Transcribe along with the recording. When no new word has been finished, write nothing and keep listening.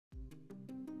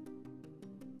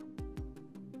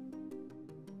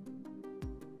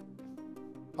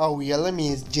Her real name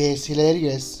is Jess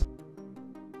Hilarious.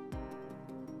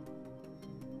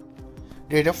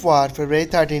 Date of birth February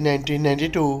 13,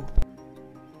 1992.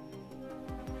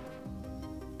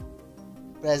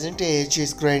 Present age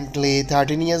is currently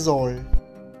 13 years old.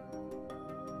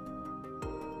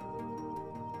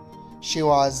 She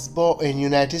was born in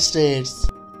United States.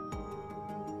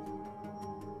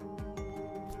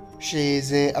 She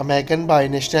is an American by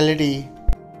nationality.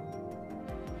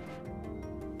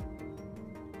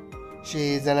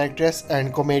 She is an actress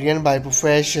and comedian by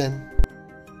profession.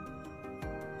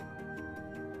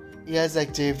 Years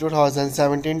active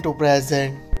 2017 to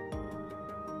present.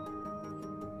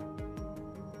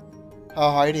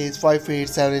 Her height is 5 feet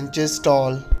 7 inches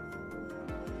tall.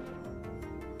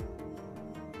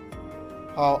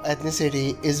 Her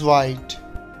ethnicity is white.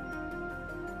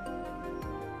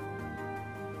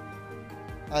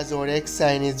 Her zodiac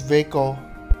sign is Virgo.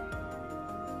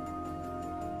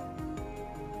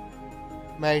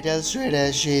 Marital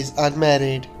status: she is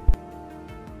unmarried.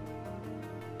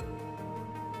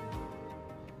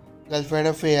 Girlfriend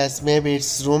affairs: maybe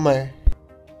it's rumor.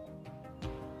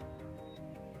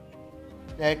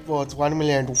 Net worth $1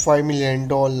 million to $5 million.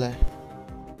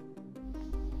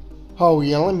 Her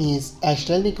real name is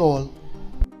Ashley Nicole.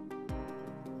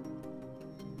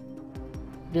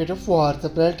 Date of birth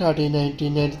April 13,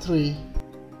 1993.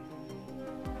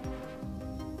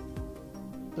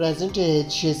 Present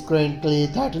age: she is currently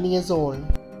 13 years old.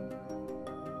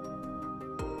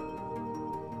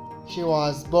 She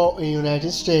was born in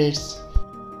United States.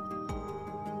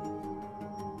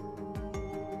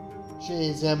 She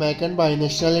is American by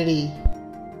nationality.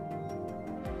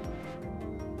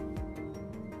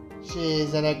 She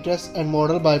is an actress and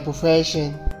model by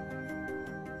profession.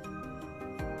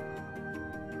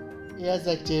 Years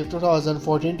active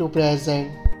 2014 to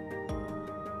present.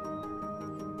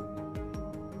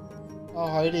 Her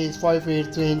height is 5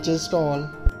 feet 3 inches tall.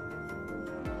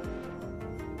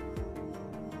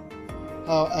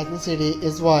 Her ethnicity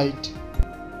is white.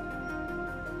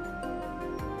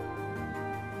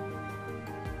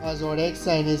 Her zodiac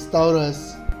sign is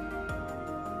Taurus.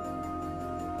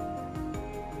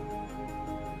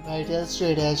 Marital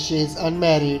status: she is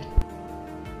unmarried.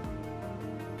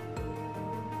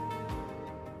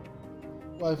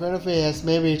 Boyfriend affairs: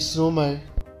 maybe it's rumor.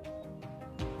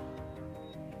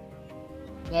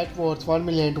 Net worth $1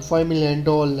 million to $5 million.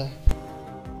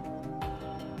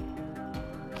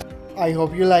 I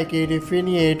hope you like it. If you're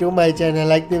new to my channel,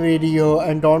 like the video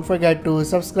and don't forget to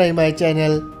subscribe my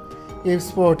channel. If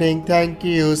supporting, thank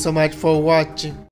you so much for watching.